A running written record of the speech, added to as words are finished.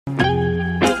Hello,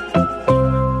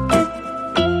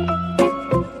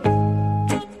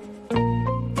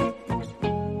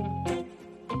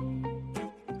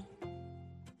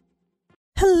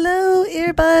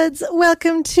 earbuds.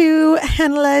 Welcome to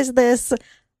Analyze This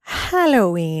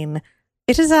Halloween.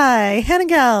 It is I, Hannah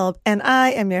Gelb, and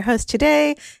I am your host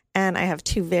today. And I have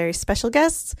two very special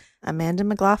guests, Amanda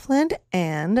McLaughlin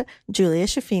and Julia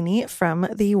Schifini from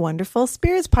the Wonderful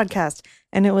Spirits podcast.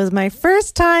 And it was my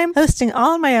first time hosting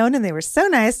all on my own, and they were so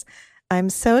nice. I'm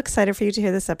so excited for you to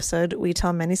hear this episode. We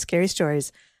tell many scary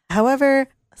stories. However,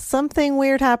 something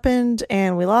weird happened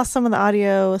and we lost some of the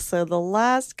audio, so the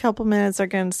last couple minutes are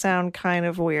going to sound kind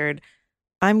of weird.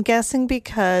 I'm guessing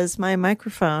because my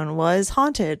microphone was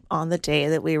haunted on the day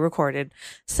that we recorded.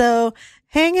 So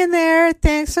hang in there.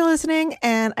 Thanks for listening,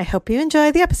 and I hope you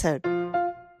enjoy the episode.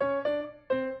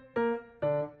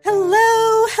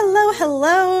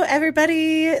 Hello,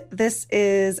 everybody. This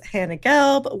is Hannah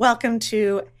Gelb. Welcome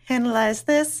to Analyze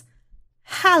This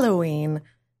Halloween.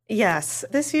 Yes,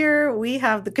 this year we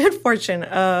have the good fortune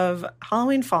of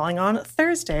Halloween falling on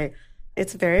Thursday.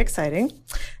 It's very exciting.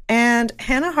 And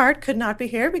Hannah Hart could not be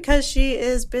here because she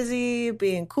is busy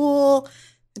being cool,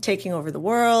 taking over the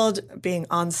world, being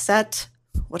on set,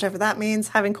 whatever that means,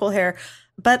 having cool hair.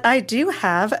 But I do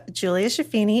have Julia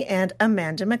Schifini and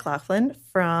Amanda McLaughlin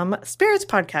from Spirits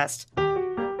Podcast.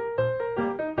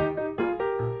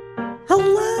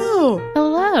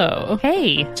 Hello.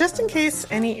 Hey. Just in case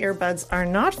any earbuds are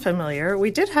not familiar,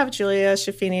 we did have Julia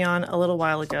Schifini on a little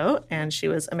while ago, and she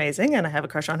was amazing, and I have a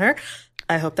crush on her.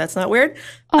 I hope that's not weird.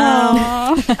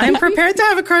 I'm prepared to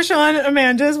have a crush on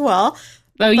Amanda as well.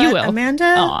 Oh, you will.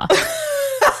 Amanda.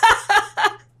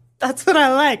 That's what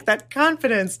I like, that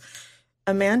confidence.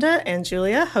 Amanda and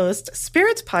Julia host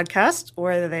Spirits Podcast,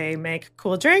 where they make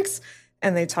cool drinks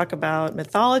and they talk about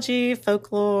mythology,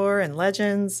 folklore, and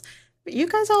legends. But you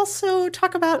guys also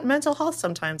talk about mental health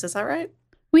sometimes, is that right?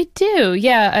 We do,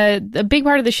 yeah. A big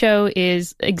part of the show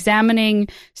is examining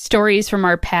stories from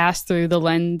our past through the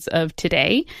lens of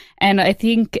today. And I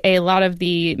think a lot of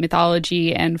the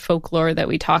mythology and folklore that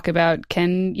we talk about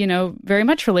can, very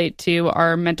much relate to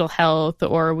our mental health,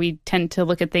 or we tend to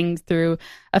look at things through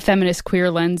a feminist queer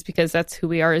lens because that's who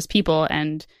we are as people.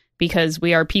 And because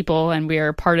we are people and we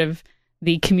are part of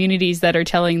the communities that are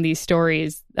telling these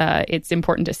stories, it's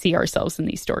important to see ourselves in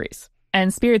these stories.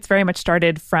 And Spirits very much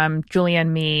started from Julia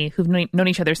and me, who've known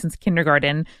each other since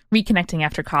kindergarten, reconnecting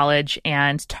after college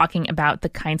and talking about the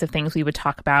kinds of things we would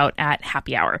talk about at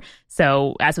happy hour.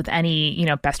 So as with any,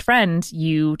 best friend,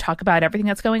 you talk about everything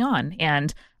that's going on.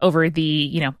 And over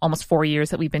the, almost 4 years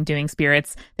that we've been doing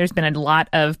Spirits, there's been a lot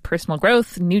of personal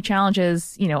growth, new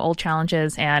challenges, old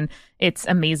challenges. And it's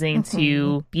amazing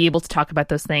to be able to talk about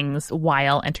those things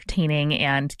while entertaining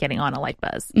and getting on a light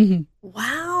buzz. Mm-hmm.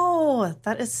 Wow,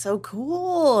 that is so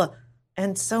cool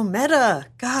and so meta.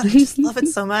 God, I just love it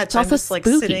so much. It's also just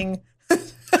spooky. Sitting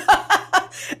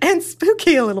and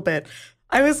spooky a little bit.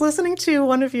 I was listening to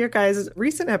one of your guys'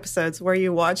 recent episodes where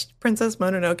you watched Princess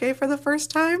Mononoke for the first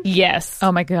time. Yes.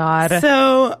 Oh my God.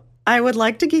 So I would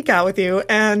like to geek out with you.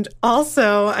 And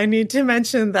also I need to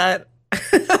mention that,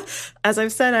 as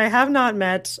I've said, I have not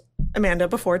met Amanda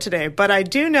before today, but I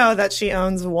do know that she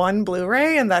owns one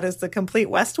Blu-ray, and that is the complete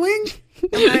West Wing.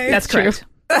 That's correct.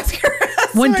 That's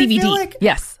correct. One So DVD.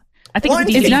 Yes. I think it's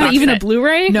a DVD It's not box even set. a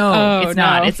Blu-ray? No, it's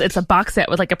not. No. It's a box set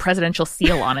with like a presidential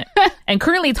seal on it. And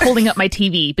currently it's holding up my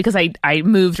TV because I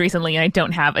moved recently and I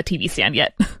don't have a TV stand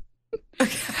yet.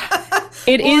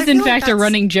 It Well, is, I in feel like fact, a that's-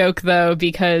 running joke, though,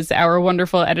 because our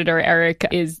wonderful editor, Eric,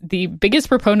 is the biggest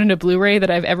proponent of Blu-ray that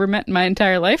I've ever met in my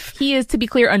entire life. He is, to be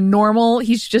clear,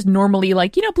 he's just normally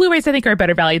like, Blu-rays I think are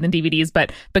better value than DVDs,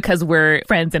 but because we're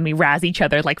friends and we razz each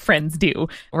other like friends do,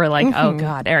 we're like, oh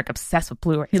God, Eric obsessed with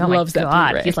Blu-rays. He oh loves my that God.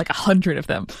 Blu-ray. He has like 100 of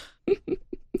them.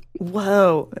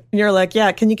 Whoa. You're like,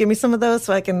 yeah, can you give me some of those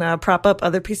so I can prop up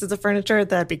other pieces of furniture?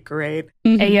 That'd be great.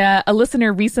 A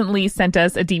listener recently sent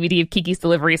us a DVD of Kiki's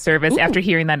Delivery Service after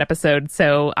hearing that episode.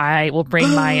 So I will bring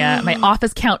my my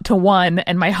office count to 1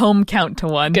 and my home count to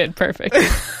 1. Good, perfect.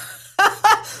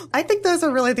 I think those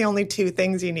are really the only two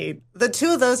things you need. The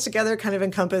two of those together kind of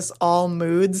encompass all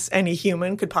moods any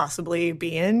human could possibly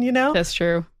be in, That's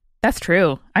true. That's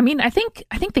true. I mean, I think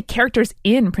the characters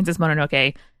in Princess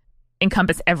Mononoke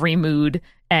encompass every mood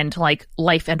and like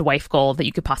life and wife goal that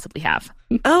you could possibly have.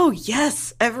 Oh,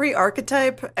 yes. Every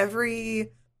archetype,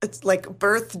 it's like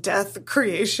birth, death,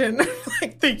 creation,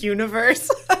 like the universe.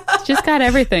 Just got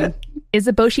everything. Is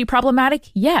Eboshi problematic?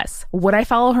 Yes. Would I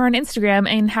follow her on Instagram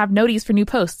and have noties for new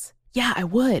posts? Yeah, I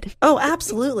would. Oh,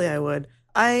 absolutely, I would.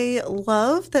 I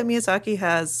love that Miyazaki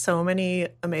has so many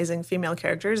amazing female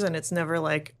characters and it's never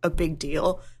like a big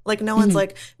deal. Like no one's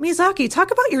like, Miyazaki,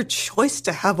 talk about your choice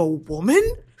to have a woman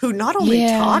who not only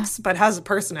talks but has a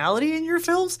personality in your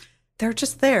films. They're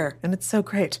just there and it's so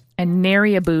great. And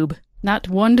nary a boob. Not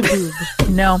one to boob.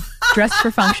 No, dressed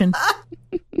for function.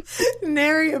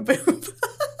 Nary a boob.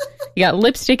 You got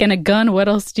lipstick and a gun. What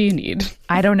else do you need?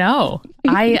 I don't know.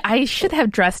 I should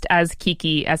have dressed as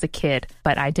Kiki as a kid,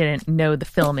 but I didn't know the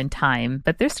film in time.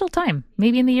 But there's still time.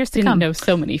 Maybe in the years to Didn't come. know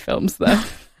so many films, though.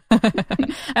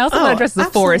 I also want to dress as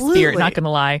a forest spirit, not going to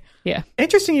lie. Yeah.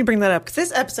 Interesting you bring that up because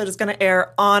this episode is going to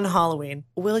air on Halloween.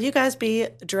 Will you guys be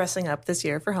dressing up this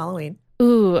year for Halloween?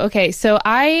 Ooh, okay. So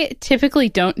I typically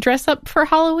don't dress up for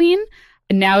Halloween.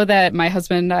 Now that my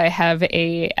husband and I have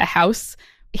a house,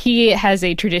 he has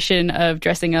a tradition of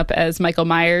dressing up as Michael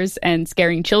Myers and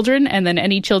scaring children. And then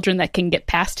any children that can get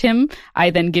past him, I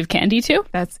then give candy to.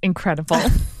 That's incredible.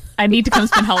 I need to come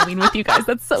spend Halloween with you guys.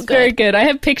 That's so good. Very good. I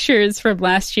have pictures from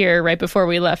last year, right before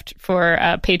we left for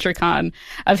PatreCon,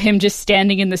 of him just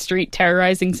standing in the street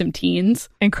terrorizing some teens.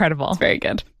 Incredible. It's very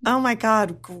good. Oh my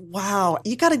God. Wow.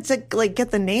 You got to like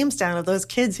get the names down of those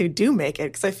kids who do make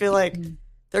it because I feel like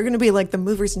they're going to be like the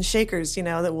movers and shakers, you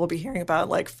know, that we'll be hearing about in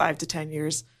like 5 to 10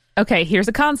 years. Okay, here's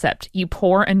a concept. You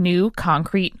pour a new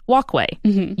concrete walkway.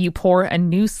 You pour a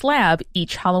new slab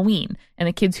each Halloween. And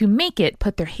the kids who make it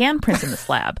put their handprints in the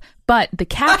slab. But the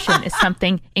caption is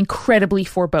something incredibly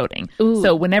foreboding. Ooh.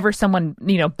 So whenever someone,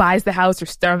 buys the house or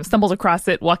stumbles across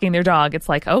it walking their dog, it's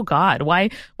like, oh God, why?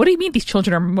 What do you mean these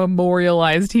children are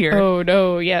memorialized here? Oh,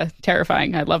 no. Yeah,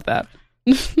 terrifying. I love that.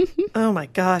 Oh my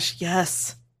gosh,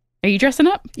 yes. Are you dressing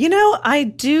up? I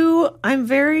do. I'm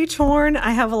very torn.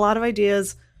 I have a lot of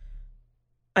ideas.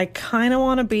 I kind of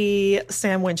want to be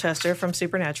Sam Winchester from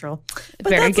Supernatural.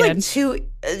 But very that's good.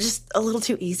 Just a little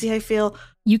too easy, I feel.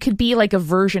 You could be like a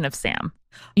version of Sam,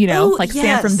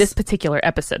 Sam from this particular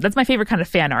episode. That's my favorite kind of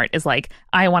fan art is like,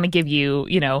 I want to give you,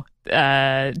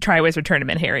 Triwizard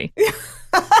Tournament, Harry.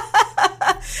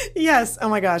 Yes. Oh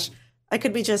my gosh. I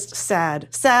could be just sad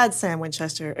Sam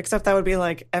Winchester, except that would be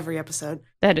like every episode.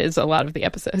 That is a lot of the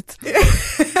episodes.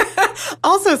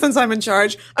 Also, since I'm in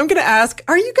charge, I'm going to ask,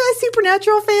 are you guys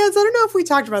Supernatural fans? I don't know if we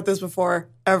talked about this before,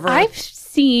 ever. I've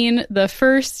seen the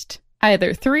first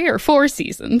either 3 or 4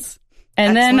 seasons.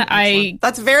 And excellent.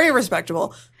 That's very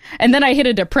respectable. And then I hit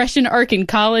a depression arc in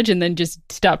college and then just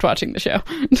stopped watching the show.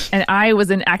 And I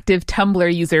was an active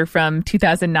Tumblr user from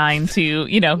 2009 to,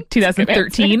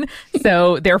 2013.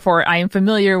 So therefore, I am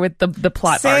familiar with the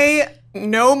plot arcs. Say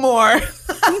no more.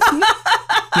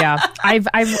 Yeah, I've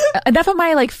enough of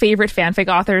my favorite fanfic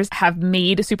authors have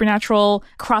made Supernatural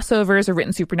crossovers or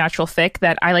written Supernatural fic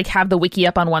that I have the wiki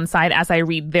up on one side as I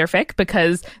read their fic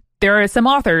because there are some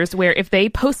authors where if they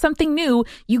post something new,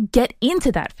 you get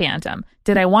into that fandom.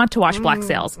 Did I want to watch Black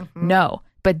Sails? No.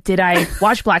 But did I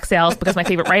watch Black Sails because my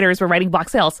favorite writers were writing Black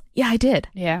Sails? Yeah, I did.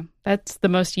 Yeah, that's the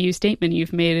most you statement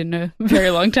you've made in a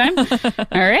very long time. All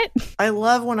right. I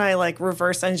love when I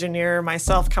reverse engineer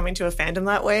myself coming to a fandom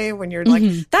that way when you're like,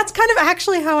 that's kind of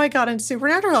actually how I got into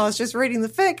Supernatural. I was just reading the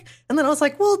fic. And then I was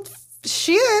like, well,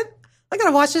 shit, I got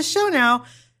to watch this show now.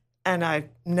 And I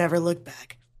never looked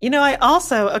back. I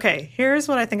also, here's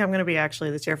what I think I'm going to be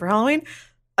actually this year for Halloween.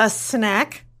 A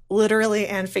snack, literally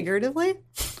and figuratively.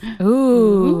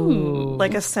 Ooh.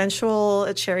 Like a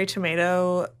sensual cherry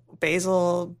tomato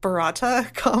basil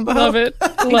burrata combo. Love it.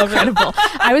 Love Incredible.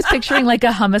 I was picturing a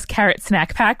hummus carrot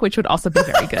snack pack, which would also be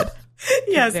very good.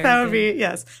 Yes, that would be,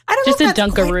 yes. I don't just know if a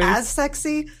that's Dunkaroo. quite as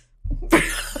sexy.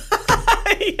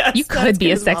 Yes, you could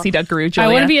be a sexy Dunkaroo, Julia.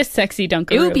 I want to be a sexy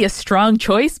Dunkaroo. It would be a strong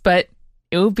choice, but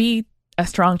it would be a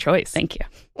strong choice. Thank you.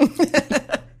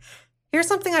 Here's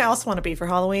something I also want to be for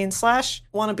Halloween /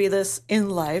 want to be this in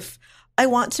life. I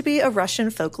want to be a Russian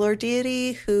folklore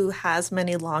deity who has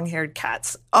many long-haired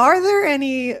cats. Are there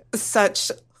any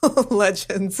such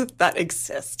legends that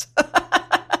exist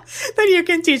that you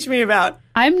can teach me about?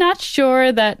 I'm not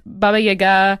sure that Baba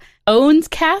Yaga owns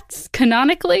cats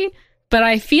canonically, but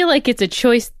I feel like it's a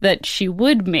choice that she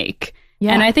would make.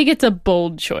 Yeah. And I think it's a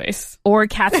bold choice. Or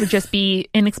cats would just be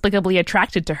inexplicably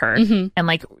attracted to her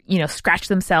and scratch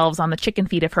themselves on the chicken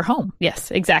feet of her home. Yes,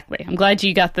 exactly. I'm glad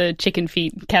you got the chicken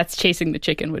feet. Cats chasing the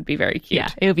chicken would be very cute. Yeah,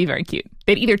 it would be very cute.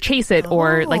 They'd either chase it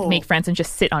or make friends and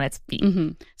just sit on its feet.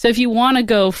 So if you want to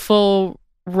go full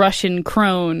Russian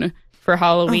crone for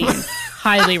Halloween,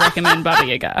 highly recommend Baba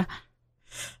Yaga.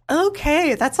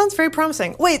 Okay, that sounds very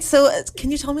promising. Wait, so can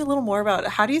you tell me a little more about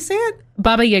it? How do you say it?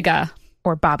 Baba Yaga.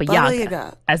 Or Baba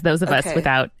Yaga, as those of us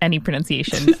without any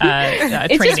pronunciation It's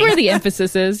training. just where the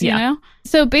emphasis is, you know?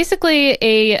 So basically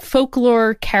a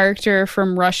folklore character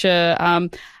from Russia.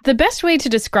 The best way to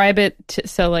describe it,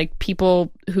 so like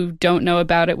people who don't know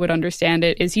about it would understand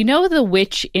it, is, you know, the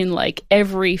witch in like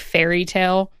every fairy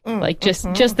tale?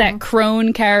 Just that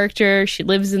crone character. She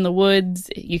lives in the woods.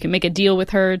 You can make a deal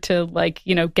with her to like,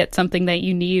 you know, get something that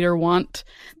you need or want.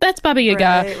 That's Baba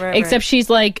Yaga, except she's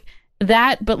like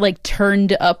that, but like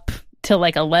turned up to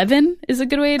like 11 is a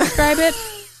good way to describe it.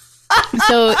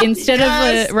 So instead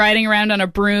of riding around on a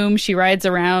broom, she rides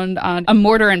around on a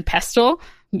mortar and pestle.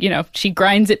 You know, she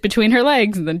grinds it between her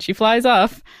legs and then she flies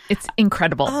off. It's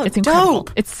incredible. It's incredible.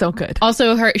 Dope. It's so good.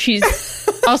 Also,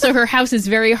 her house is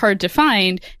very hard to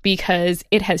find because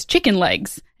it has chicken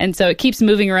legs. And so it keeps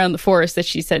moving around the forest that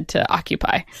she said to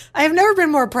occupy. I have never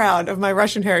been more proud of my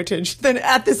Russian heritage than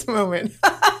at this moment.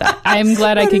 I'm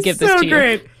glad I could give this to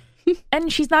great. you.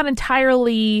 And she's not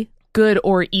entirely good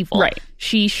or evil. Right.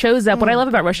 She shows up. What I love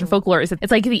about Russian folklore is that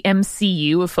it's like the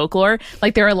MCU of folklore.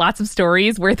 Like there are lots of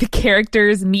stories where the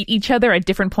characters meet each other at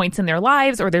different points in their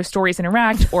lives, or their stories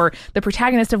interact, or the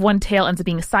protagonist of one tale ends up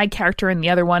being a side character in the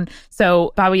other one.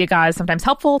 So Baba Yaga is sometimes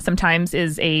helpful, sometimes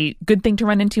is a good thing to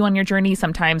run into on your journey,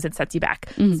 sometimes it sets you back.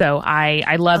 Mm-hmm. So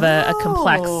I love a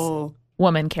complex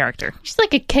woman character. She's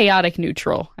like a chaotic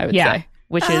neutral, I would say.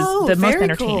 Which is the most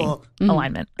entertaining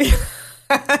alignment.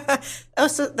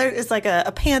 So there is like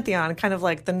a pantheon, kind of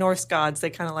like the Norse gods. They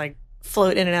kind of like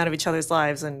float in and out of each other's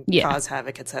lives and cause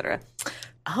havoc, etc.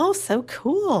 Oh, so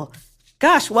cool.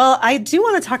 Gosh, well, I do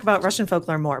want to talk about Russian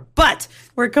folklore more, but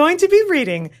we're going to be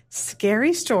reading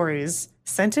scary stories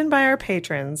sent in by our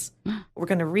patrons. We're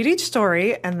going to read each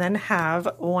story and then have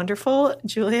wonderful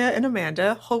Julia and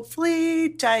Amanda hopefully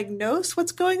diagnose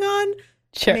what's going on.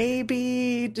 Sure.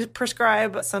 Maybe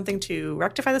prescribe something to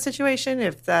rectify the situation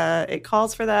if it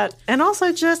calls for that. And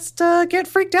also just get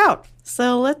freaked out.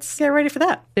 So let's get ready for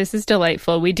that. This is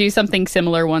delightful. We do something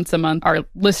similar once a month. Our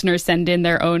listeners send in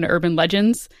their own urban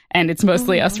legends, and it's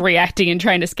mostly us reacting and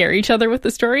trying to scare each other with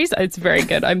the stories. It's very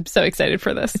good. I'm so excited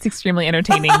for this. It's extremely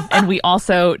entertaining. And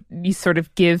you sort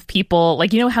of give people,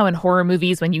 like, you know how in horror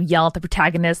movies when you yell at the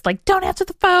protagonist, like, don't answer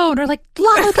the phone, or like,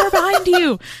 lock the door behind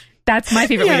you. That's my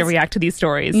favorite way to react to these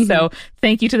stories. Mm-hmm. So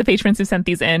thank you to the patrons who sent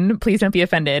these in. Please don't be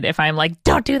offended if I'm like,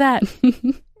 don't do that.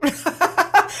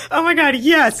 Oh my God,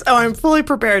 yes. Oh, I'm fully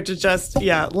prepared to just,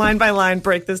 line by line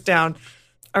break this down.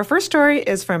 Our first story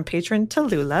is from patron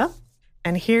Tallulah,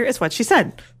 and here is what she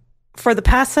said. For the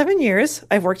past 7 years,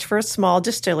 I've worked for a small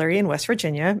distillery in West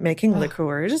Virginia making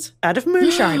liqueurs out of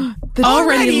moonshine.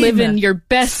 Already living your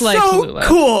best life, Tallulah.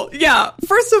 Cool. Yeah.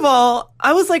 First of all,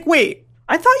 I was like, wait,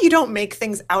 I thought you don't make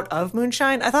things out of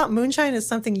moonshine. I thought moonshine is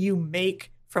something you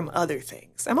make from other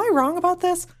things. Am I wrong about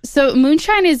this? So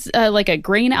moonshine is like a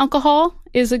grain alcohol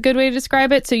is a good way to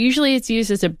describe it. So usually it's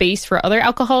used as a base for other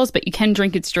alcohols, but you can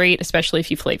drink it straight, especially if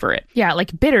you flavor it. Yeah,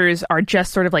 like bitters are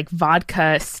just sort of like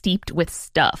vodka steeped with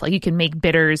stuff. Like you can make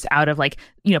bitters out of like,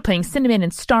 you know, putting cinnamon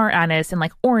and star anise and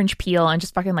like orange peel and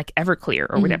just fucking like Everclear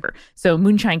or whatever. So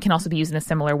moonshine can also be used in a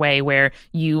similar way where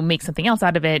you make something else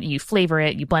out of it, you flavor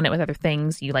it, you blend it with other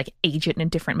things, you like age it in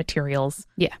different materials.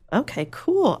 Yeah. Okay,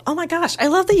 cool. Oh my gosh. I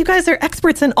love that you guys are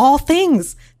experts in all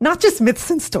things, not just myths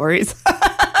and stories.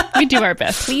 We do our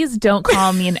best. Please don't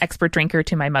call me an expert drinker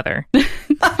to my mother.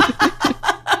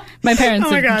 My parents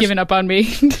have given up on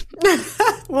me.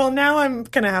 Well, now I'm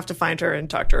going to have to find her and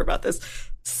talk to her about this.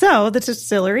 So the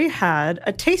distillery had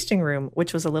a tasting room,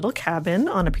 which was a little cabin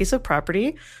on a piece of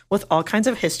property with all kinds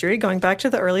of history going back to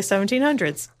the early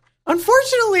 1700s.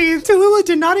 Unfortunately, Tallulah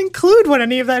did not include what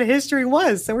any of that history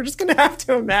was, so we're just going to have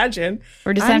to imagine.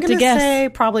 We're just have to guess. I'm going to say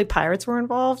probably pirates were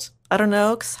involved. I don't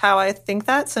know how I think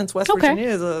that, since West Virginia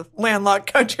is a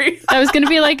landlocked country. I was going to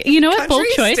be like, you know what, bold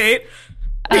choice. State.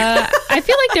 I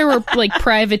feel like there were like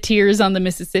privateers on the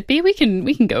Mississippi. We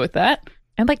can go with that.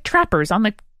 And like trappers on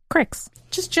the creeks.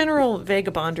 Just general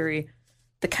vagabondery.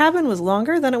 The cabin was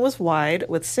longer than it was wide,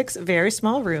 with 6 very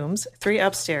small rooms, 3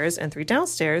 upstairs and 3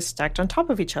 downstairs, stacked on top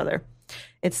of each other.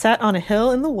 It sat on a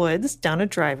hill in the woods, down a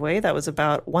driveway that was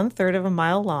about 1/3 of a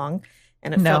mile long,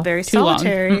 and it felt very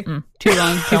solitary. Too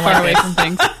long, too far away from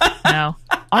things. No.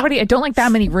 Already, I don't like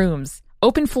that many rooms.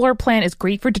 Open floor plan is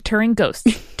great for deterring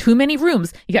ghosts. Too many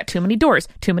rooms. You got too many doors,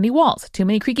 too many walls, too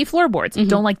many creaky floorboards.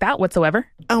 Don't like that whatsoever.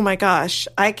 Oh my gosh.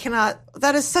 I cannot.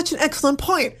 That is such an excellent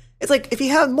point. It's like if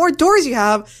you have more doors you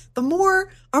have, the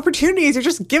more opportunities you're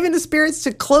just giving to spirits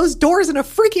to close doors in a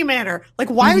freaky manner. Like,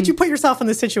 why would you put yourself in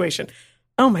this situation?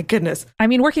 Oh my goodness. I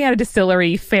mean, working at a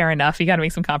distillery, fair enough. You got to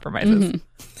make some compromises.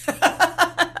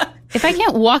 If I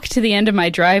can't walk to the end of my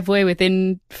driveway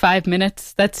within 5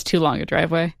 minutes, that's too long a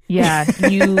driveway. Yeah,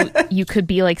 you could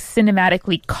be like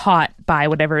cinematically caught by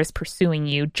whatever is pursuing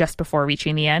you just before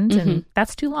reaching the end, and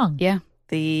that's too long. Yeah.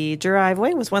 The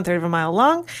driveway was 1/3 of a mile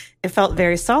long. It felt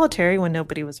very solitary when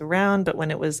nobody was around, but when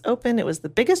it was open, it was the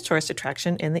biggest tourist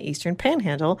attraction in the Eastern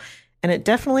Panhandle, and it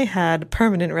definitely had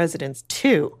permanent residents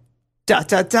too. ...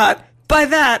 By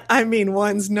that, I mean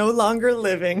one's no longer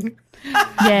living.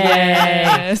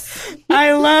 Yes.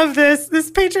 I love this. This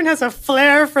patron has a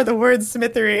flair for the word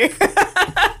smithery.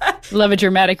 Love a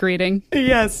dramatic reading.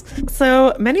 Yes.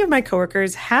 So many of my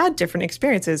coworkers had different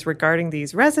experiences regarding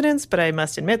these residents, but I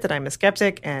must admit that I'm a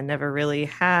skeptic and never really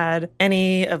had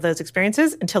any of those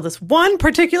experiences until this one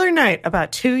particular night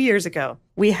about 2 years ago.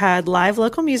 We had live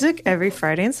local music every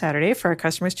Friday and Saturday for our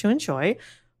customers to enjoy.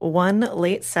 One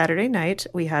late Saturday night,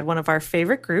 we had one of our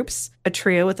favorite groups, a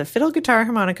trio with a fiddle, guitar,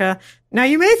 harmonica. Now,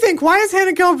 you may think, why is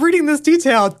Hannah Gelb reading this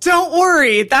detail? Don't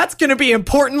worry, that's going to be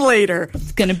important later.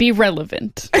 It's going to be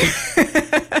relevant.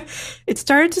 It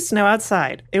started to snow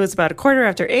outside. It was about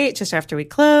 8:15, just after we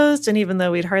closed, and even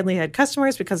though we'd hardly had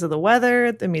customers because of the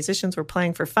weather, the musicians were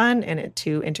playing for fun and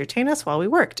to entertain us while we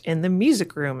worked in the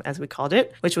music room, as we called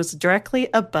it, which was directly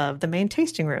above the main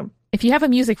tasting room. If you have a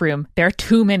music room, there are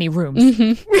too many rooms.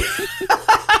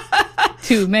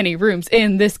 Too many rooms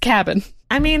in this cabin.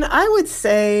 I mean, I would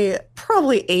say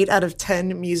probably 8 out of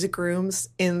 10 music rooms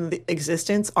in the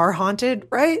existence are haunted,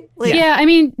 right? Like, yeah, I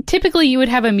mean, typically you would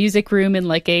have a music room in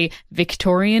like a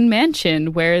Victorian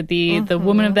mansion where the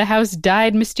woman of the house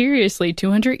died mysteriously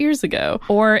 200 years ago.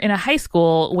 Or in a high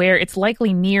school where it's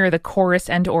likely near the chorus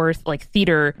and or like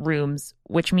theater rooms,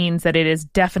 which means that it is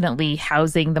definitely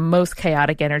housing the most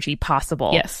chaotic energy possible.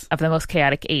 Yes. Of the most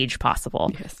chaotic age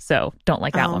possible. Yes. So don't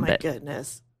like that one bit. Oh my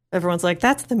goodness. Everyone's like,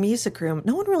 that's the music room.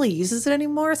 No one really uses it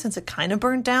anymore since it kind of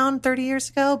burned down 30 years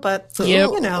ago, but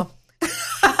you know.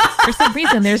 For some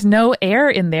reason, there's no air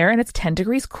in there and it's 10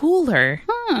 degrees cooler.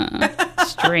 Huh.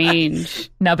 Strange.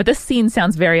 No, but this scene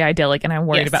sounds very idyllic and I'm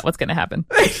worried about what's going to happen.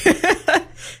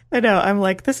 I know. I'm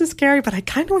like, this is scary, but I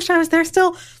kind of wish I was there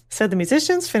still. So the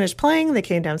musicians finished playing. They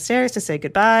came downstairs to say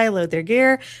goodbye, load their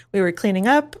gear. We were cleaning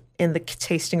up in the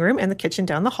tasting room and the kitchen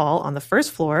down the hall on the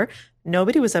first floor.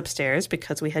 Nobody was upstairs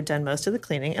because we had done most of the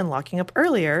cleaning and locking up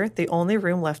earlier. The only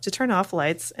room left to turn off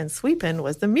lights and sweep in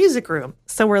was the music room.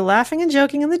 So we're laughing and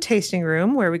joking in the tasting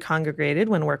room where we congregated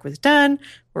when work was done.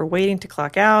 We're waiting to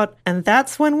clock out. And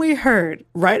that's when we heard,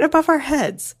 right above our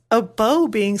heads, a bow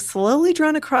being slowly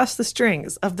drawn across the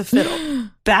strings of the fiddle,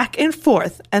 back and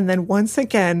forth, and then once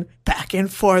again, back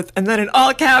and forth. And then in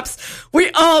all caps,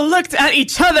 we all looked at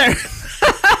each other.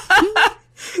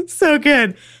 So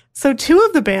good. So 2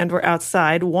 of the band were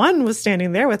outside. One was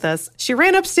standing there with us. She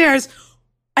ran upstairs.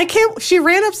 She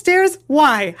ran upstairs.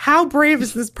 Why? How brave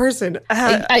is this person?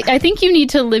 I think you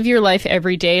need to live your life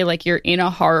every day like you're in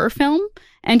a horror film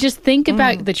and just think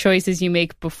about the choices you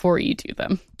make before you do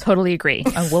them. Totally agree.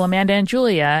 Will Amanda and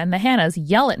Julia and the Hannahs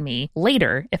yell at me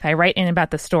later if I write in about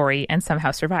the story and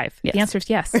somehow survive? Yes. The answer is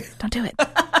yes. Don't do it.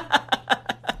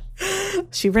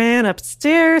 She ran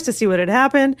upstairs to see what had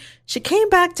happened. She came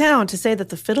back down to say that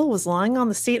the fiddle was lying on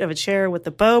the seat of a chair with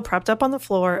the bow propped up on the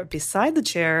floor beside the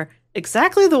chair,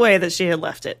 exactly the way that she had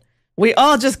left it. We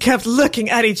all just kept looking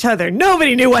at each other.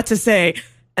 Nobody knew what to say.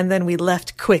 And then we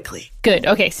left quickly. Good.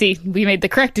 Okay, see, we made the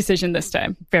correct decision this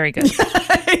time. Very good.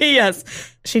 Yes.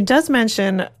 She does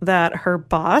mention that her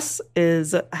boss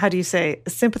is, how do you say,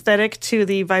 sympathetic to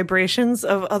the vibrations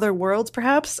of other worlds,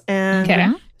 perhaps.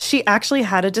 And she actually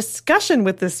had a discussion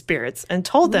with the spirits and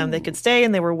told them they could stay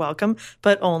and they were welcome,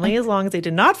 but only as long as they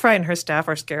did not frighten her staff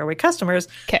or scare away customers.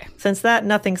 Okay. Since that,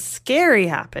 nothing scary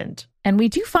happened. And we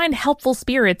do find helpful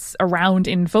spirits around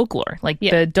in folklore, like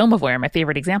the Domovoi, my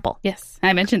favorite example. Yes,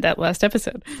 I mentioned that last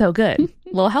episode. So good.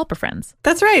 Little helper friends.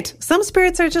 That's right. Some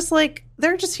spirits are just like,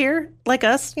 they're just here like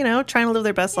us, you know, trying to live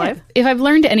their best life. If I've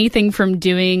learned anything from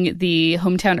doing the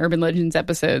Hometown Urban Legends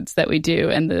episodes that we do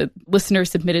and the listener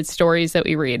submitted stories that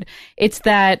we read, it's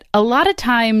that a lot of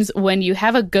times when you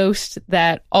have a ghost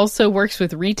that also works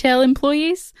with retail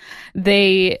employees,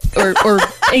 they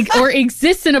or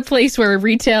exists in a place where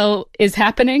retail is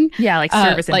happening. Yeah, like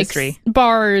service industry. Like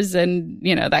bars and,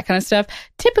 you know, that kind of stuff.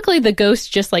 Typically the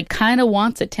ghost just like kind of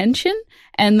wants attention.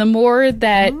 And the more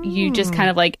that you just kind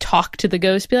of like talk to the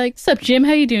ghost, be like, "Sup, Jim?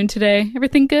 How you doing today?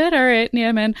 Everything good? All right,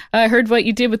 yeah, man. I heard what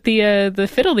you did with the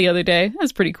fiddle the other day. That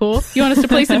was pretty cool. You want us to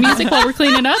play some music while we're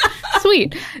cleaning up?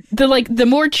 Sweet." The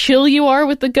more chill you are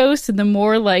with the ghost, and the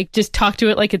more like just talk to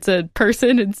it like it's a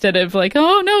person instead of like,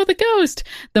 "Oh no, the ghost,"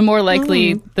 the more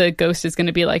likely the ghost is going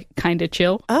to be like kind of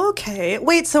chill. Okay.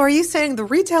 Wait, so are you saying the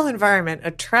retail environment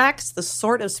attracts the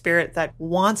sort of spirit that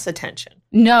wants attention?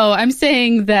 No, I'm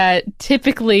saying that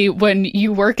typically when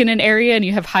you work in an area and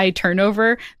you have high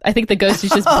turnover, I think the ghost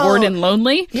is just bored and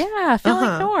lonely. Yeah, feeling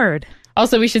ignored.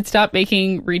 Also, we should stop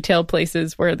making retail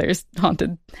places where there's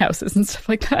haunted houses and stuff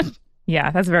like that.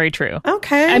 Yeah, that's very true.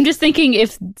 Okay. I'm just thinking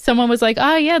if someone was like,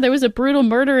 "Oh, yeah, there was a brutal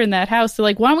murder in that house," so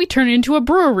like, why don't we turn it into a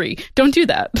brewery? Don't do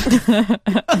that.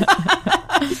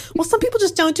 Well, some people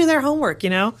just don't do their homework, you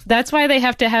know? That's why they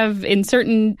have to have in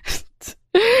certain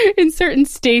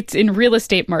states in real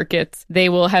estate markets, they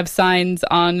will have signs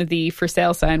on the for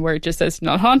sale sign where it just says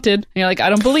 "not haunted." And you're like, "I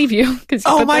don't believe you."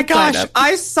 Oh my gosh.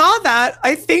 I saw that,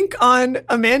 I think, on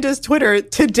Amanda's Twitter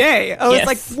today. I was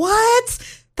like,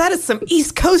 what? That is some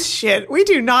East Coast shit. We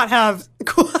do not have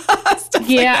stuff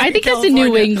Yeah, like I think that's a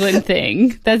New England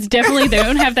thing. That's definitely, they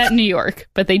don't have that in New York,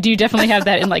 but they do definitely have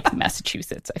that in like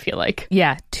Massachusetts, I feel like.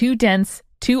 Yeah, too dense,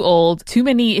 too old, too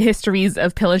many histories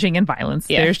of pillaging and violence.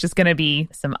 Yeah. There's just going to be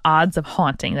some odds of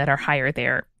haunting that are higher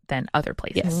there than other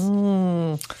places.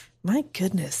 Yes. My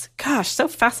goodness. Gosh, so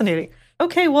fascinating.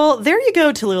 Okay, well, there you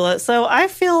go, Tallulah. So I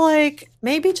feel like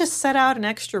maybe just set out an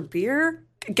extra beer,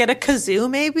 get a kazoo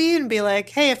maybe, and be like,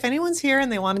 "Hey, if anyone's here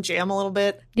and they want to jam a little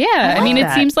bit." Yeah, I mean,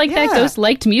 it seems like that Yeah. ghost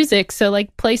liked music, so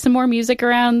like play some more music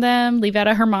around them, leave out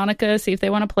a harmonica, see if they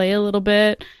want to play a little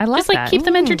bit. I love just like that. keep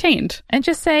them entertained. And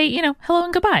just say, hello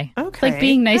and goodbye. Okay. Like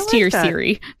being nice I to like your that.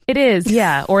 Siri. It is,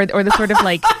 yeah. Or the sort of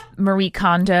like Marie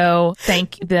Kondo,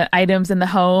 thank the items in the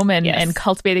home and, Yes. and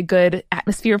cultivate a good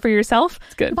atmosphere for yourself.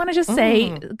 It's good. You want to just say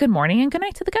good morning and good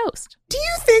night to the ghost. Do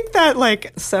you think that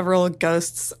like several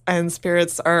ghosts and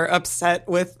spirits are upset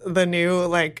with the new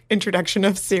like introduction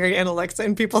of Siri and Alexa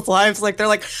in people's lives? Like they're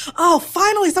like, "Oh,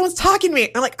 finally someone's talking to me."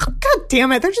 I'm like, "Oh, God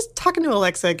damn it. They're just talking to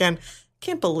Alexa again.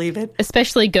 Can't believe it."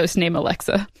 Especially ghost name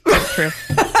Alexa. That's true.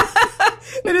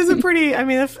 It is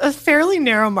a fairly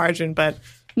narrow margin, but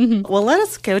well, let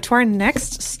us go to our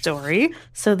next story.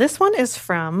 So this one is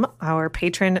from our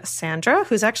patron Sandra,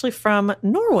 who's actually from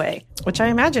Norway, which I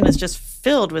imagine is just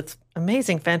filled with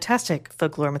amazing, fantastic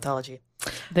folklore mythology.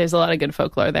 There's a lot of good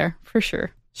folklore there, for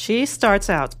sure. She starts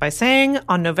out by saying,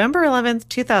 "On November 11th,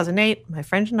 2008, my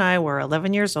friend and I were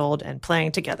 11 years old and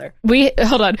playing together."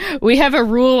 Hold on. We have a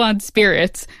rule on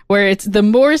spirits where it's the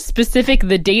more specific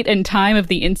the date and time of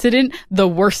the incident, the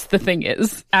worse the thing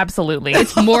is. Absolutely.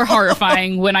 It's more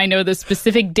horrifying when I know the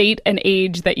specific date and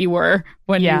age that you were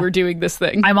when you were doing this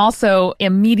thing. I'm also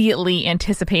immediately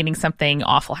anticipating something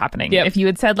awful happening. Yep. If you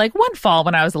had said like one fall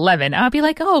when I was 11, I'd be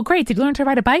like, "Oh, great. Did you learn to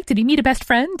ride a bike? Did you meet a best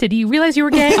friend? Did you realize you were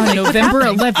gay?" On November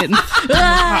 11th.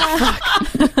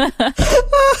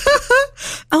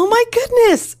 Oh my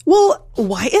goodness. Well,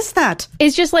 why is that?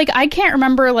 It's just like, I can't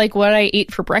remember like what I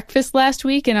ate for breakfast last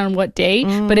week and on what day,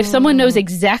 but if someone knows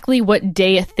exactly what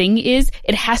day a thing is,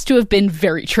 it has to have been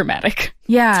very traumatic.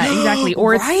 Yeah, exactly.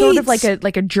 Or it's sort of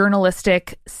like a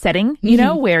journalistic setting,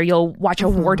 where you'll watch a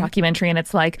war documentary and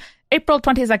it's like April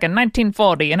 22nd,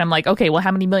 1940. And I'm like, okay, well,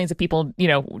 how many millions of people,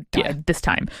 died this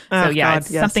time? Oh, so yeah, God,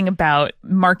 it's yes. something about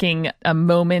marking a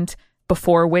moment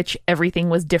before which everything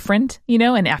was different,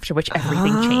 and after which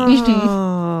everything changed.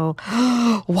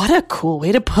 Oh, what a cool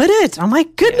way to put it. Oh my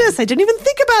goodness. I didn't even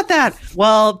think about that.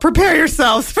 Well, prepare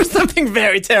yourselves for something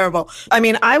very terrible. I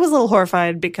mean, I was a little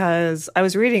horrified because I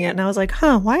was reading it and I was like,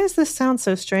 why does this sound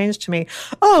so strange to me?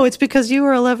 Oh, it's because you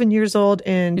were 11 years old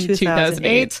in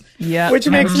 2008. Yeah. Which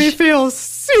makes me feel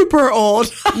super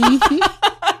old.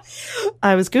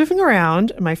 I was goofing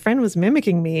around. My friend was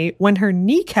mimicking me when her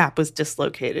kneecap was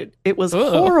dislocated. It was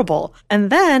horrible. And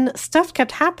then stuff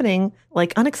kept happening,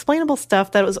 like unexplainable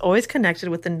stuff that was always connected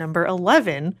with the number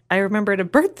 11. I remember at a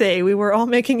birthday, we were all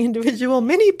making individual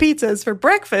mini pizzas for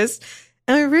breakfast.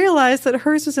 And we realized that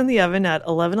hers was in the oven at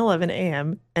 11:11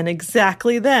 a.m. And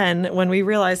exactly then, when we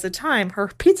realized the time, her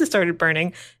pizza started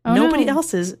burning. Nobody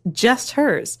else's, just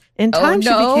hers. In time, she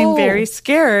became very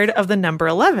scared of the number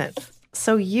 11.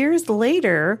 So years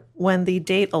later, when the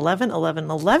date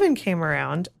 11/11/11 came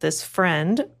around, this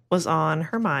friend was on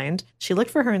her mind. She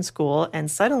looked for her in school, and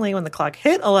suddenly when the clock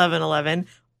hit 11:11,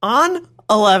 on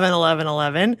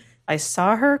 11/11/11, I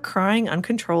saw her crying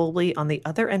uncontrollably on the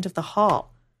other end of the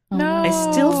hall. No.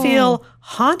 I still feel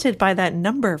haunted by that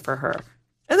number for her.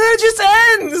 And then it just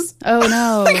ends. Oh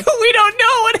no. Like, we don't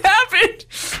know what happened.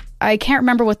 I can't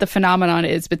remember what the phenomenon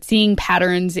is, but seeing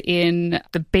patterns in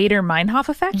the Bader-Meinhof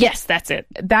effect? Yes, that's it.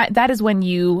 That is when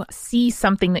you see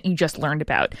something that you just learned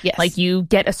about. Yes. Like you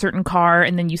get a certain car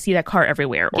and then you see that car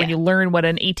everywhere. Or you learn what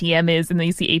an ATM is and then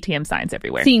you see ATM signs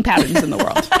everywhere. Seeing patterns in the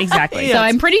world. Exactly. So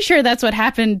I'm pretty sure that's what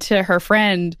happened to her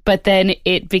friend, but then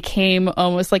it became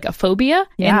almost like a phobia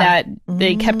in that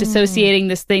they kept associating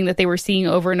this thing that they were seeing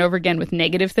over and over again with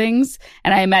negative things.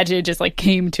 And I imagine it just like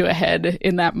came to a head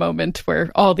in that moment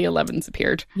where all the 11s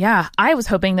appeared. Yeah. I was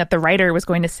hoping that the writer was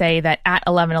going to say that at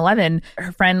 11:11,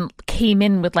 her friend came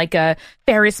in with like a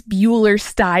Ferris Bueller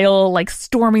style, like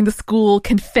storming the school,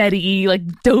 confetti,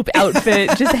 like dope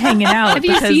outfit, just hanging out. Have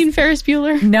you seen Ferris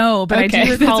Bueller? No, but Okay, I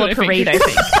do recall a parade, I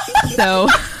think. So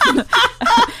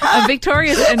a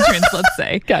victorious entrance, let's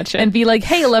say. Gotcha. And be like,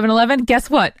 hey, 11:11, guess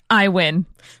what? I win.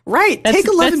 Right. Take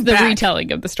 11 That's back. the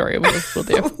retelling of the story we'll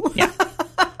do. Yeah.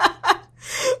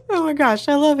 Oh my gosh,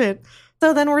 I love it.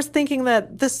 So then we're thinking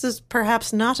that this is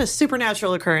perhaps not a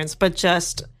supernatural occurrence, but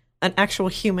just an actual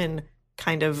human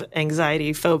kind of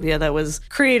anxiety phobia that was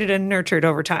created and nurtured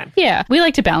over time. Yeah, we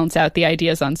like to balance out the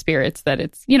ideas on spirits that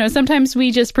it's, sometimes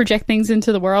we just project things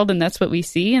into the world and that's what we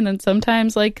see. And then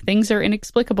sometimes like things are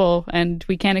inexplicable and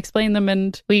we can't explain them.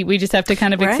 And we just have to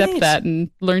kind of accept that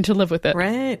and learn to live with it.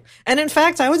 Right. And in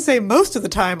fact, I would say most of the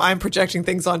time I'm projecting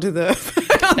things onto my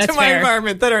fair.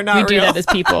 environment that are not we real. do that as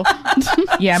people.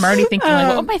 Yeah, I'm already thinking like,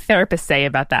 what would my therapist say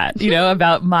about that?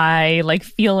 About my like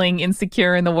feeling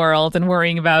insecure in the world and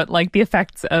worrying about like the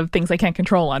effects of things I can't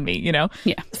control on me,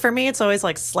 Yeah. For me, it's always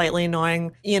like slightly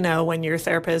annoying, when your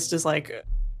therapist is like,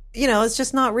 it's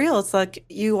just not real. It's like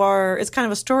it's kind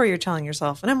of a story you're telling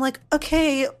yourself. And I'm like,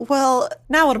 okay, well,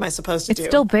 now what am I supposed to do? It's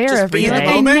still there Just every be in the day.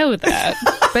 I moment? know that.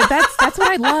 But that's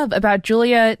what I love about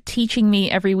Julia teaching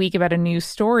me every week about a new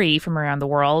story from around the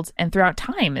world and throughout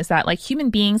time is that like human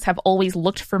beings have always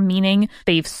looked for meaning.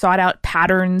 They've sought out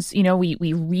patterns.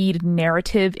 We read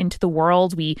narrative into the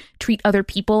world. We treat other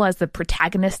people as the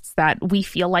protagonists that we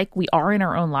feel like we are in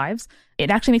our own lives. It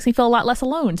actually makes me feel a lot less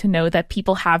alone to know that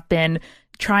people have been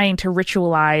trying to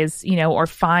ritualize, or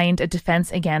find a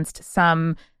defense against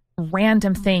some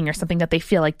random thing or something that they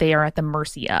feel like they are at the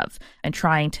mercy of and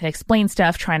trying to explain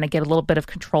stuff, trying to get a little bit of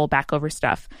control back over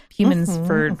stuff. Humans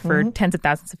for tens of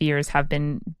thousands of years have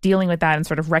been dealing with that and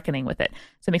sort of reckoning with it.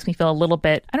 So it makes me feel a little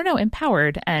bit,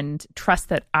 empowered and trust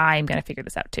that I'm going to figure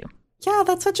this out too. Yeah,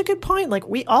 that's such a good point. Like,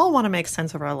 we all want to make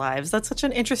sense of our lives. That's such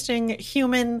an interesting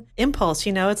human impulse.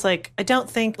 It's like, I don't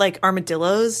think like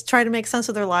armadillos try to make sense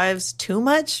of their lives too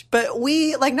much, but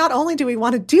we like, not only do we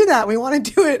want to do that, we want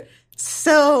to do it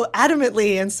so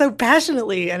adamantly and so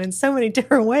passionately and in so many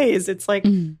different ways. It's like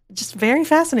just very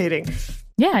fascinating.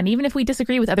 Yeah, and even if we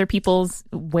disagree with other people's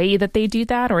way that they do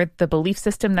that or the belief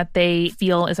system that they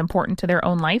feel is important to their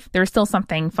own life, there's still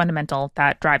something fundamental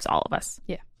that drives all of us.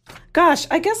 Yeah. Gosh,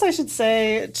 I guess I should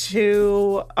say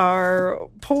to our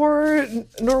poor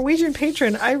Norwegian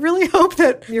patron, I really hope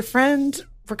that your friend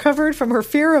recovered from her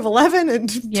fear of 11 and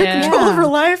took control of her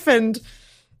life. And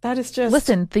that is just...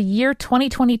 Listen, the year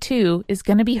 2022 is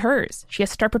going to be hers. She has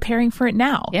to start preparing for it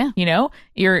now. Yeah.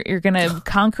 You're going to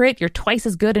conquer it. You're twice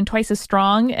as good and twice as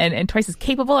strong and twice as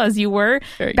capable as you were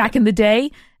back in the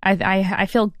day. I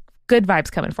feel good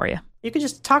vibes coming for you. You could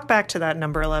just talk back to that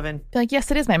number 11. Be like,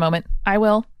 yes, it is my moment. I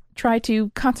will try to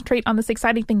concentrate on this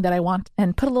exciting thing that I want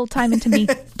and put a little time into me.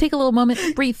 Take a little moment,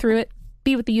 breathe through it,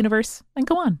 be with the universe, and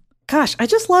go on. Gosh, I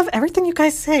just love everything you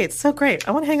guys say. It's so great.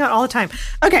 I want to hang out all the time.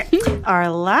 Okay, our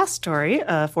last story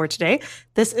for today.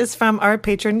 This is from our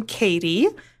patron, Katie,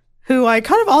 who I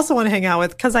kind of also want to hang out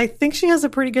with because I think she has a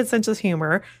pretty good sense of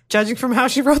humor, judging from how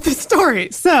she wrote this story.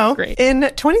 So, in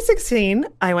 2016,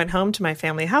 I went home to my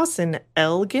family house in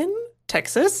Elgin,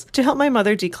 Texas, to help my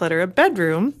mother declutter a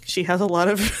bedroom. She has a lot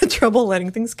of trouble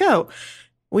letting things go.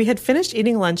 We had finished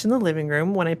eating lunch in the living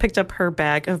room when I picked up her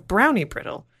bag of brownie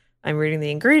brittle. I'm reading the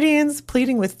ingredients,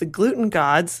 pleading with the gluten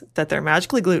gods that they're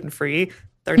magically gluten-free.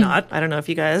 They're not. I don't know if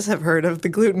you guys have heard of the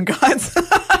gluten gods.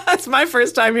 It's my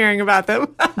first time hearing about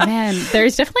them. Man,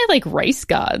 there's definitely like rice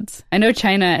gods. I know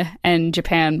China and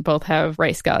Japan both have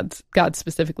rice gods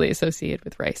specifically associated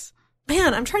with rice.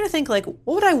 Man, I'm trying to think, like,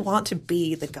 what would I want to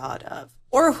be the god of?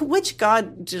 Or which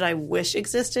god did I wish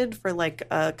existed for, like,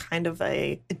 a kind of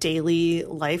a daily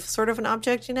life sort of an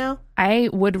object, I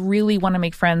would really want to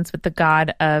make friends with the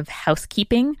god of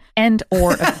housekeeping and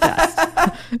or of dust.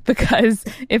 Because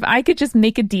if I could just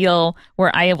make a deal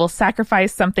where I will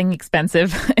sacrifice something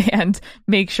expensive and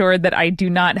make sure that I do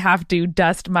not have to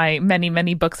dust my many,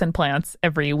 many books and plants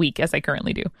every week as I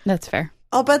currently do. That's fair.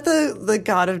 I'll bet the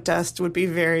god of dust would be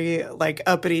very, like,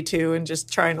 uppity, too, and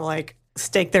just trying to, like,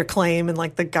 stake their claim in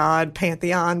like the god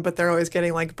pantheon, but they're always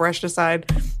getting like brushed aside.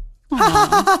 Ha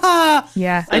ha ha ha!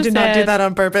 Yeah. I did not do that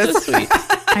on purpose. So sweet.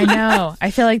 I know.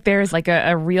 I feel like there's like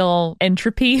a real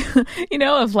entropy,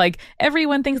 of like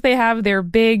everyone thinks they have their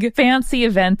big fancy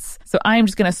events. So I'm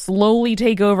just going to slowly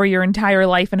take over your entire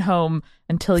life and home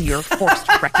until you're forced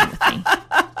to reckon with me.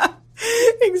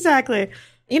 Exactly.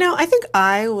 I think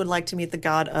I would like to meet the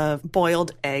god of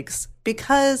boiled eggs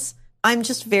because I'm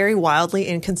just very wildly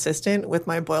inconsistent with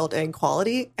my boiled egg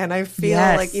quality. And I feel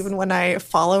like even when I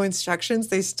follow instructions,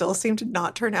 they still seem to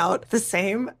not turn out the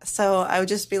same. So I would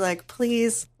just be like,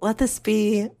 please let this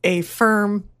be a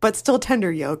firm but still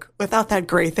tender yolk without that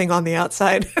gray thing on the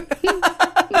outside.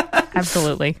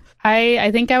 Absolutely. I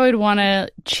think I would want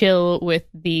to chill with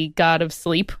the god of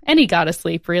sleep, any god of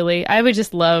sleep, really. I would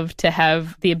just love to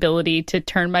have the ability to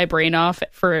turn my brain off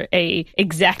for a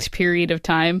exact period of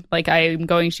time. Like I'm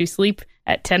going to sleep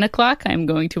at 10 o'clock. I'm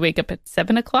going to wake up at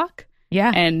 7 o'clock.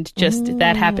 Yeah. And just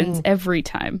that happens every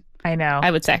time. I know. I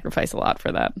would sacrifice a lot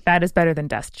for that. That is better than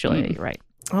dust, Julia. You're right.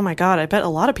 Oh my God. I bet a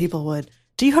lot of people would.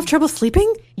 Do you have trouble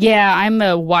sleeping? Yeah, I'm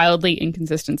a wildly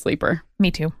inconsistent sleeper.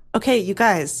 Me too. Okay, you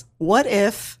guys, what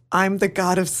if I'm the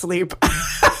god of sleep?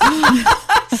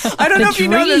 I don't know if you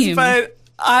know this, but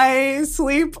I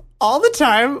sleep all the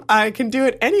time. I can do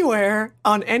it anywhere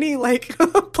on any like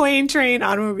plane, train,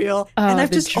 automobile. And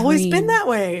I've just always been that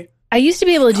way. I used to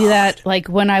be able to do that like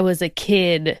when I was a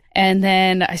kid, and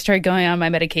then I started going on my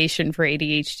medication for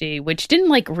ADHD, which didn't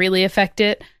like really affect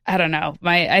it. I don't know.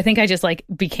 I think I just like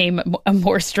became a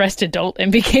more stressed adult and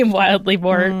became wildly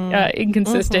more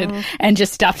inconsistent and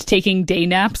just stopped taking day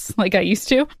naps like I used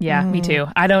to. Yeah, me too.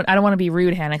 I don't want to be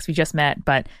rude, Hannah, because we just met,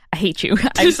 but I hate you.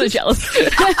 I'm so jealous.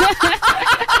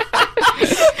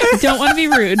 Don't want to be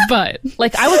rude, but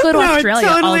like I would go to Australia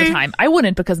all the time. I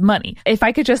wouldn't because money. If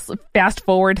I could just fast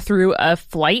forward through a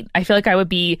flight, I feel like I would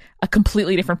be a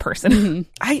completely different person.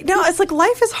 I know. It's like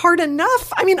life is hard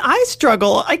enough. I mean, I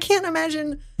struggle. I can't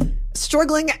imagine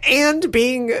struggling and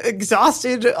being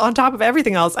exhausted on top of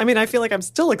everything else. I mean, I feel like I'm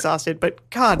still exhausted, but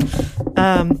God.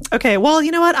 Okay, well,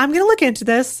 you know what? I'm going to look into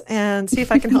this and see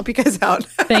if I can help you guys out.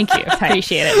 Thank you.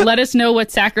 Appreciate it. Let us know what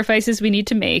sacrifices we need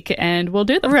to make, and we'll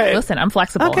do them. Right. Listen, I'm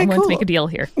flexible. Okay, I'm willing cool. to make a deal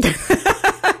here.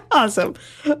 Awesome.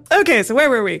 Okay, so where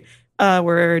were we?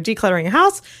 We're decluttering a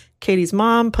house. Katie's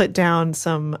mom put down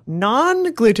some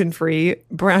non-gluten-free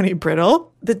brownie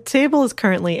brittle. The table is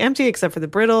currently empty except for the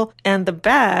brittle, and the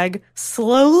bag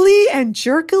slowly and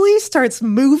jerkily starts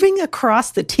moving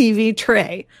across the TV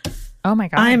tray. Oh my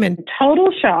God. I'm in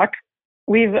total shock.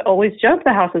 We've always joked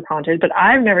the house is haunted, but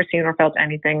I've never seen or felt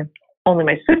anything. Only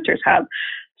my sisters have.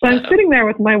 So I'm sitting there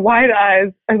with my wide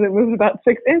eyes as it moves about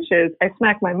 6 inches. I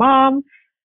smack my mom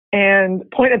and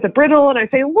point at the brittle and I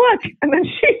say, look. And then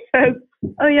she says,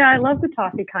 oh yeah, I love the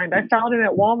toffee kind. I found it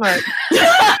at Walmart.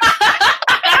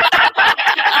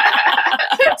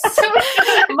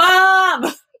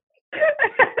 Mom!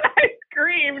 I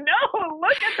scream, no,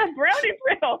 look at the brownie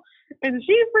brittle. And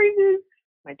she freezes.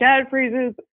 My dad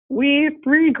freezes. We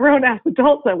 3 grown-ass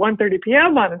adults at 1:30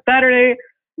 p.m. on a Saturday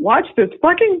watch this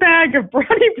fucking bag of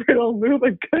brownie brittle move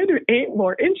a good 8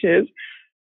 more inches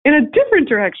in a different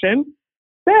direction.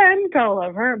 Then, gotta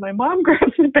love her, my mom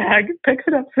grabs the bag, picks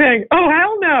it up saying, oh,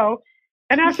 hell no.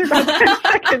 And after about 10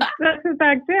 seconds, sets it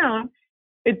back down.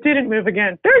 It didn't move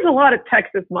again. There's a lot of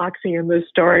Texas moxie in this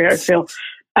story, I feel.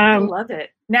 I love it.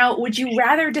 Now, would you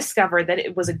rather discover that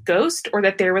it was a ghost or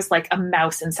that there was like a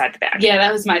mouse inside the bag? Yeah,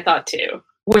 that was my thought too.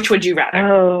 Which would you rather?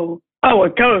 Oh, a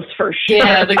ghost for sure.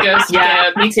 Yeah, the ghost.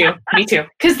 Yeah, me too. Me too.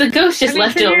 Because the ghost just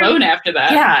left it alone after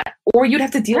that. Yeah, or you'd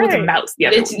have to deal with a mouse.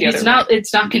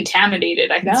 It's not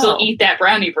contaminated. I can still eat that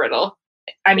brownie brittle.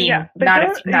 I mean, not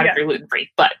if you're gluten free,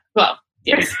 but well,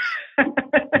 yes. I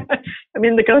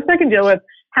mean, the ghost I can deal with.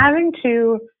 Having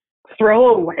to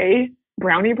throw away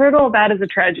brownie brittle, that is a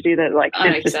tragedy that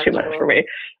is just too much for me.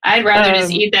 I'd rather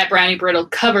just eat that brownie brittle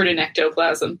covered in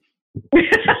ectoplasm.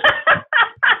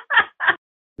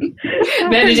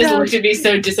 Manny just looked at me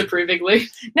so disapprovingly.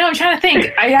 No, I'm trying to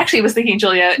think. I actually was thinking,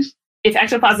 Julia, if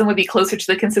ectoplasm would be closer to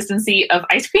the consistency of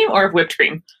ice cream or of whipped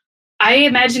cream. I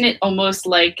imagine it almost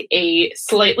like a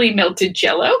slightly melted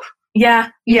Jell-O. Yeah.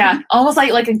 Almost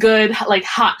like a good,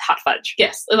 hot fudge.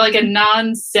 Yes. Like a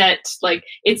non-set,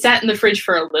 it sat in the fridge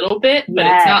for a little bit, but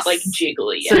it's not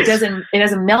jiggly yet. So it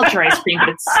doesn't melt your ice cream, but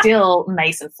it's still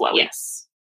nice and flowy. Yes.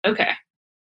 Okay.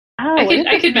 Oh,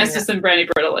 I could mess with some brownie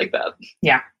brittle like that.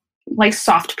 Yeah. Like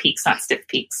soft peaks, not stiff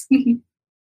peaks.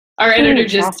 Our editor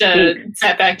just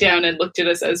sat back down and looked at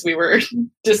us as we were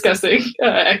discussing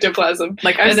ectoplasm.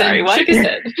 I'm sorry, what? Shook his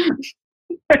head.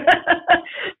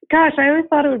 Gosh, I always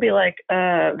thought it would be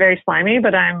very slimy,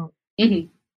 but I'm Mhm.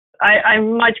 I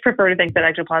much prefer to think that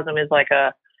ectoplasm is like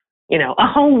a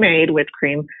homemade whipped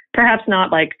cream, perhaps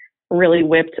not like really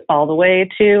whipped all the way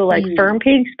to like firm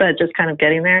peaks, but just kind of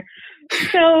getting there.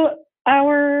 So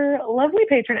our lovely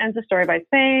patron ends the story by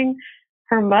saying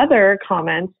her mother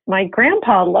comments, "My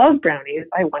grandpa loves brownies.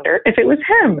 I wonder if it was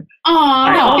him."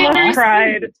 I almost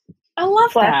cried. I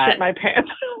love Flashed that. at my pants.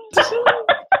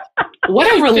 What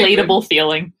a relatable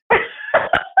feeling.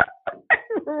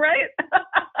 Right?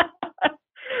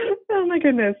 Oh my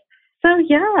goodness. So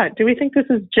yeah, do we think this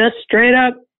is just straight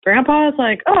up grandpa's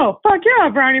like, oh fuck yeah,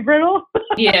 brownie brittle?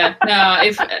 Yeah, no.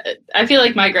 If I feel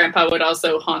like my grandpa would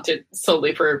also haunt it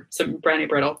solely for some brownie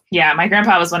brittle. Yeah, my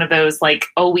grandpa was one of those like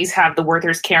always have the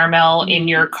Werther's caramel in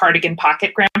your cardigan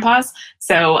pocket grandpas.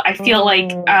 So I feel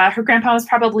like her grandpa was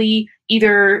probably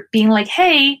either being like,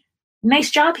 hey,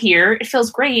 nice job here. It feels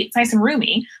great. It's nice and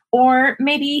roomy. Or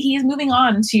maybe he's moving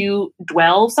on to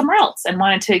dwell somewhere else and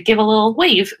wanted to give a little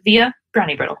wave via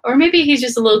brownie brittle. Or maybe he's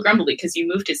just a little grumbly because you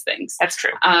moved his things. That's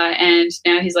true. And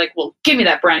now he's like, well, give me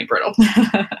that brownie brittle.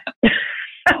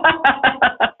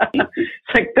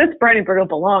 It's like, this brownie brittle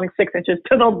belongs 6 inches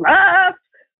to the left.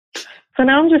 So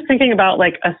now I'm just thinking about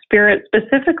like a spirit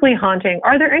specifically haunting.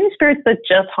 Are there any spirits that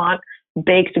just haunt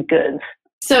baked goods?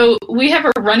 So we have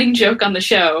a running joke on the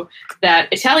show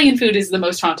that Italian food is the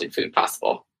most haunted food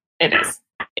possible. It is.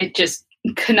 It just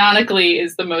canonically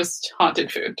is the most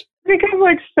haunted food. Because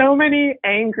like so many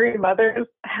angry mothers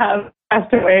have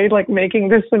passed away like making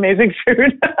this amazing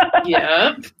food.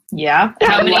 Yep. Yeah.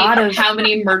 How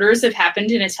many murders have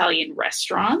happened in Italian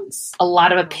restaurants? A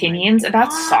lot of opinions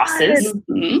about sauces.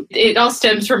 Mm-hmm. It all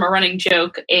stems from a running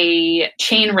joke, a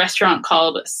chain restaurant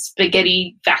called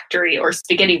Spaghetti Factory or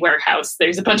Spaghetti Warehouse.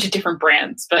 There's a bunch of different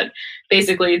brands, but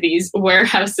basically these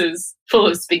warehouses full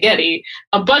of spaghetti,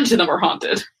 a bunch of them are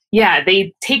haunted. Yeah,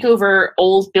 they take over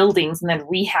old buildings and then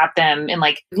rehab them in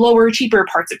like lower, cheaper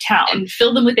parts of town. And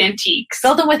fill them with antiques.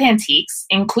 Fill them with antiques,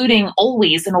 including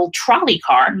always an old trolley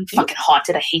car. Mm-hmm. Fucking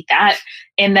haunted, I hate that.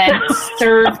 And then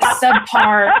serve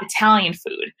subpar Italian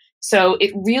food. So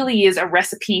it really is a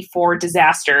recipe for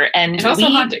disaster. And also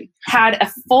we haunting. had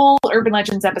a full Urban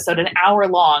Legends episode, an hour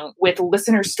long, with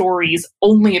listener stories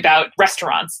only about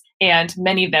restaurants. And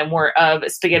many of them were of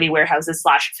spaghetti warehouses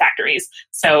 / factories.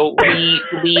 So we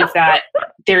believe that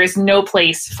there is no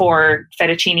place for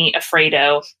fettuccine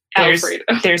Alfredo.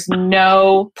 There's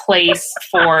no place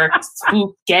for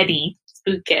spaghetti.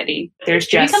 Spaghetti. There's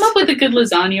Can just you come up with a good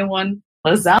lasagna one?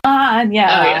 lasagna. Oh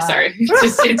yeah, sorry.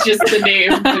 It's just the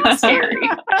name. It's scary.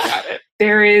 Got it.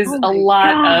 There is a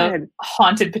lot God. of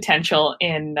haunted potential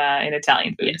in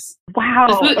Italian food. Yes. Wow.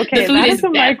 The food That is is a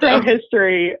bad, micro though.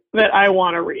 history that I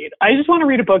want to read. I just want to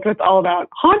read a book that's all about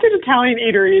haunted Italian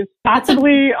eateries,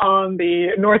 possibly on the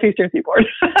northeastern seaboard.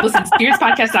 Listen,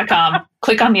 spiritspodcast.com,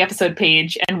 click on the episode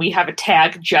page, and we have a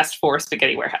tag just for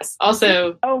Spaghetti Warehouse.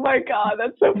 Also, Oh my God,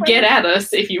 that's so funny. get at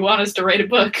us if you want us to write a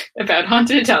book about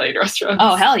haunted Italian restaurants.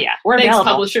 Oh, hell yeah. We're Thanks,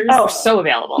 available. publishers. Oh. We're so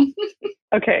available.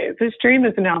 Okay, this dream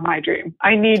is now my dream.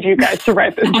 I need you guys to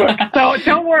write this book. So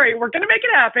don't worry, we're going to make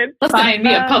it happen. Listen, Find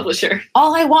me a publisher.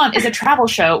 all I want is a travel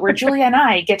show where Julia and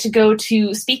I get to go to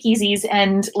speakeasies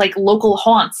and like local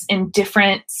haunts in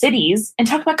different cities and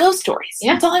talk about ghost stories.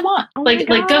 Yeah. That's all I want. Oh my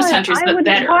Like Ghost God, Hunters, I but would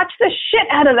better. watch the shit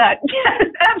out of that. Yes,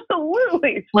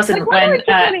 absolutely. Listen, Like, why do I when just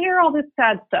want to hear all this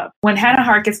sad stuff? when Hannah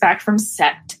Hart gets back from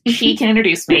set, she can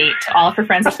introduce me to all of her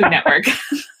friends at Food Network.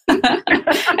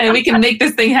 And we can make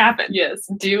this thing happen. Yes,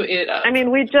 do it up. I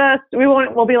mean,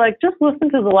 we'll be like, just listen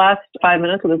to the last 5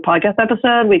 minutes of this podcast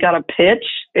episode. We got a pitch.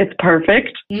 It's perfect.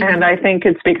 Mhm. And I think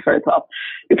it speaks for itself.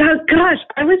 Because, gosh,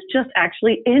 I was just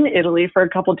actually in Italy for a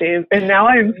couple days. And now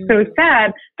I'm so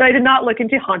sad that I did not look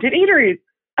into haunted eateries.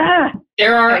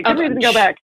 There are a Good reason to go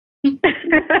bunch.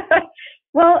 back.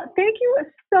 Well, thank you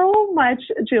so much,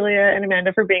 Julia and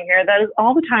Amanda, for being here. That is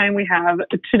all the time we have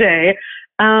today.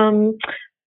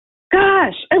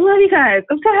 Gosh, I love you guys.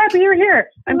 I'm so happy you're here.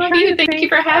 I I'm love trying you. to Thank think you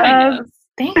for having of- us.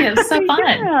 Thank you. It was so fun.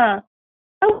 Yeah.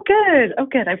 Oh, good. Oh,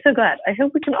 good. I'm so glad. I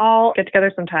hope we can all get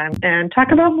together sometime and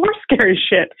talk about more scary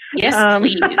shit. Yes,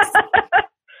 please.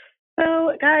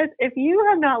 So, guys, if you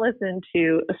have not listened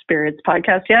to a Spirits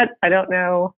podcast yet, I don't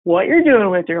know what you're doing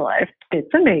with your life.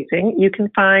 It's amazing. You can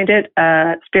find it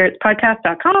at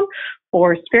spiritspodcast.com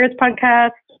or Spirits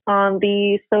Podcast on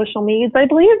the social medias, I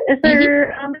believe. Is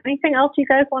there anything else you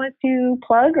guys wanted to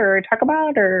plug or talk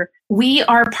about? Or we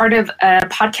are part of a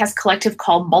podcast collective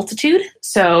called Multitude.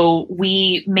 So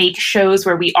we make shows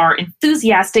where we are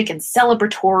enthusiastic and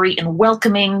celebratory and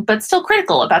welcoming, but still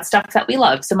critical about stuff that we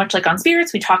love. So much like on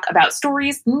Spirits, we talk about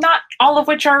stories, not all of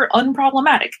which are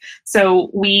unproblematic. So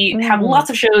we have lots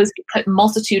of shows. You put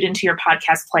Multitude into your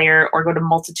podcast player or go to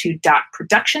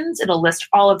multitude.productions. It'll list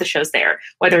all of the shows there.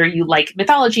 Whether you like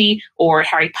mythology or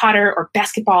Harry Potter or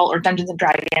basketball or Dungeons and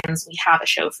Dragons, we have a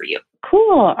show for you.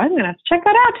 Cool. I'm going to have to check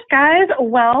that out, guys.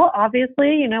 Well,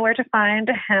 obviously, you know where to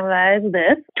find Analyze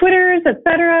This, Twitters,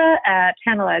 etc. at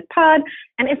AnalyzePod.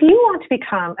 And if you want to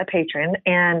become a patron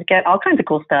and get all kinds of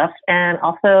cool stuff and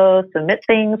also submit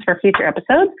things for future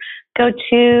episodes, go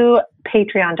to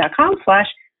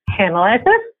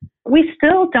patreon.com/AnalyzeThis. We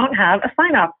still don't have a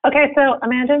sign-off. Okay, so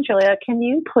Amanda and Julia, can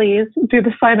you please do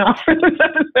the sign-off for this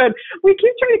episode? We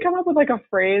keep trying to come up with like a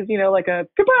phrase, you know, like a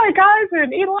goodbye, guys,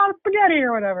 and eat a lot of spaghetti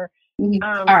or whatever.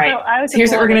 All right, so here's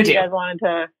what we're going to do. You guys wanted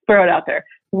to throw it out there.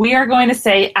 We are going to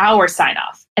say our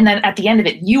sign-off. And then at the end of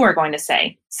it, you are going to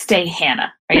say, stay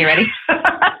Hannah. Are you ready?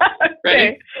 Ready?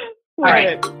 Okay. All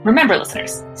right. Remember,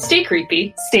 listeners, stay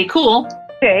creepy, stay cool.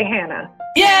 Stay Hannah.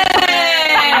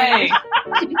 Yay!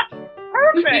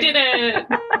 Perfect. We did it. Okay,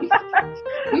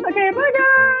 bye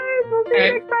guys. We'll see you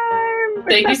next time.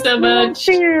 Thank you so much.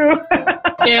 See you.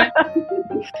 Yeah.